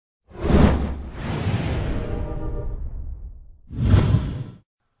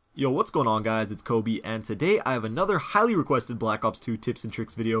Yo, what's going on guys, it's Kobe, and today I have another highly requested Black Ops 2 tips and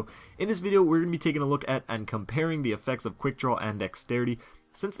tricks video. In this video, we're going to be taking a look at and comparing the effects of QUICKDRAW and Dexterity.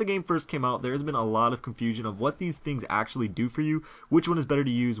 Since the game first came out, there has been a lot of confusion of what these things actually do for you, which one is better to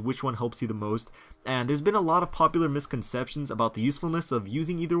use, which one helps you the most, and there's been a lot of popular misconceptions about the usefulness of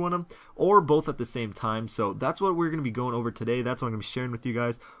using either one of them, or both at the same time. So that's what we're going to be going over today. That's what I'm going to be sharing with you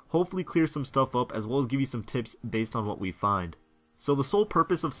guys. Hopefully clear some stuff up, as well as give you some tips based on what we find. So the sole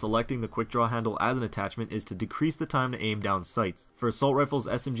purpose of selecting the QUICKDRAW handle as an attachment is to decrease the time to aim down sights. For assault rifles,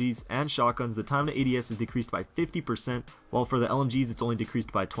 SMGs, and shotguns, the time to ADS is decreased by 50%, while for the LMGs it's only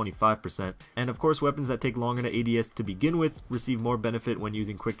decreased by 25%. And of course, weapons that take longer to ADS to begin with receive more benefit when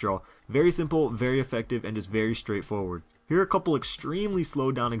using QUICKDRAW. Very simple, very effective, and just very straightforward. Here are a couple extremely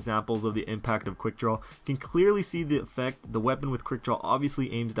slowed down examples of the impact of QUICKDRAW. You can clearly see the effect. The weapon with QUICKDRAW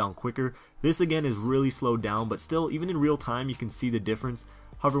obviously aims down quicker. This again is really slowed down, but still, even in real time, you can see the difference.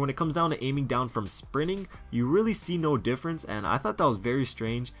 However, when it comes down to aiming down from sprinting, you really see no difference, and I thought that was very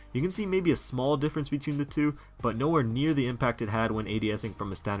strange. You can see maybe a small difference between the two, but nowhere near the impact it had when ADSing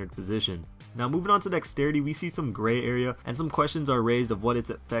from a standard position. Now moving on to Dexterity, we see some gray area, and some questions are raised of what its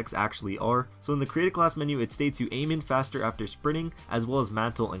effects actually are. So in the Create a Class menu, it states you aim in faster after sprinting, as well as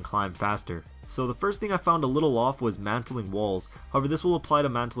mantle and climb faster. So the first thing I found a little off was mantling walls. However, this will apply to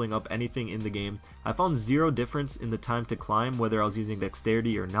mantling up anything in the game. I found zero difference in the time to climb whether I was using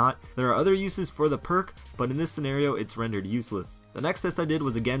Dexterity or not. There are other uses for the perk, but in this scenario it's rendered useless. The next test I did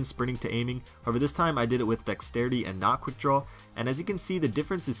was again sprinting to aiming. However, this time I did it with Dexterity and not QUICKDRAW, and as you can see, the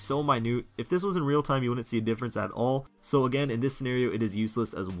difference is so minute. If this was in real time, you wouldn't see a difference at all. So again, in this scenario it is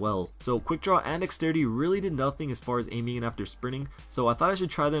useless as well. So QUICKDRAW and Dexterity really did nothing as far as aiming in after sprinting, so I thought I should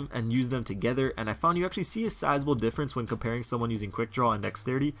try them and use them together, and I found you actually see a sizable difference when comparing someone using QUICKDRAW and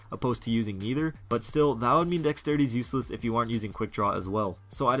Dexterity opposed to using neither. But still, that would mean Dexterity is useless if you aren't using QUICKDRAW as well.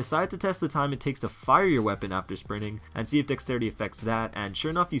 So I decided to test the time it takes to fire your weapon after sprinting and see if Dexterity affects that, and sure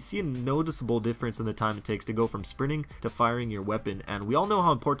enough, you see a noticeable difference in the time it takes to go from sprinting to firing your weapon, and we all know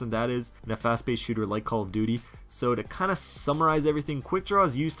how important that is in a fast-paced shooter like Call of Duty. So to kind of summarize everything, QUICKDRAW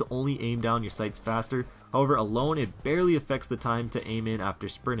is used to only aim down your sights faster. However, alone it barely affects the time to aim in after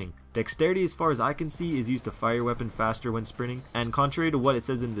sprinting. Dexterity, as far as I can see, is used to fire your weapon faster when sprinting, and contrary to what it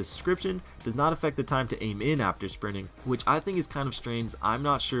says in the description, does not affect the time to aim in after sprinting, which I think is kind of strange. I'm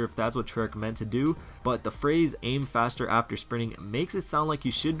not sure if that's what Treyarch meant to do, but the phrase aim faster after sprinting makes it sound like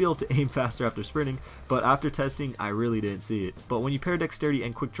you should be able to aim faster after sprinting, but after testing I really didn't see it. But when you pair Dexterity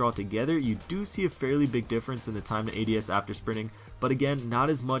and QUICKDRAW together, you do see a fairly big difference in the time to ADS after sprinting, but again, not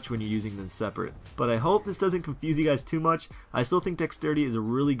as much when you're using them separate. But I hope this doesn't confuse you guys too much. I still think Dexterity is a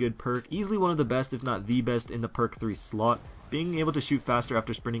really good perk, easily one of the best if not the best in the perk 3 slot. Being able to shoot faster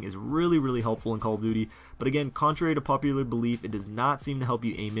after sprinting is really helpful in Call of Duty, but again, contrary to popular belief, it does not seem to help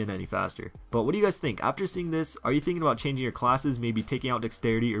you aim in any faster. But what do you guys think? After seeing this, are you thinking about changing your classes, maybe taking out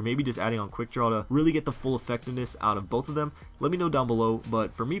Dexterity, or maybe just adding on QUICKDRAW to really get the full effectiveness out of both of them? Let me know down below,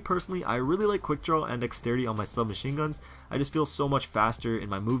 but for me personally, I really like QUICKDRAW and Dexterity on my submachine guns. I just feel so much faster in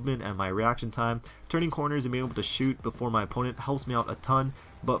my movement and my reaction time. Turning corners and being able to shoot before my opponent helps me out a ton.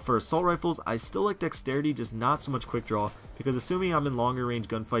 But for assault rifles, I still like Dexterity, just not so much QUICKDRAW, because assuming I'm in longer range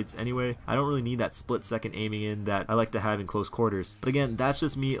gunfights anyway, I don't really need that split second aiming in that I like to have in close quarters. But again, that's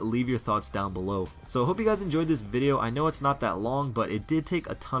just me. Leave your thoughts down below. So I hope you guys enjoyed this video. I know it's not that long, but it did take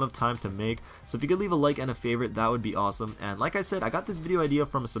a ton of time to make, so if you could leave a like and a favorite, that would be awesome. And like I said, I got this video idea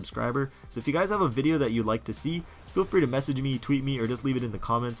from a subscriber, so if you guys have a video that you'd like to see, feel free to message me, tweet me, or just leave it in the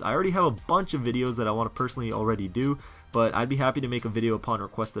comments. I already have a bunch of videos that I want to personally already do, but I'd be happy to make a video upon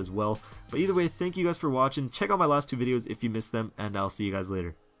request as well. But either way, thank you guys for watching. Check out my last two videos if you missed them, and I'll see you guys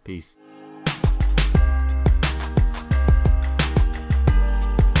later. Peace.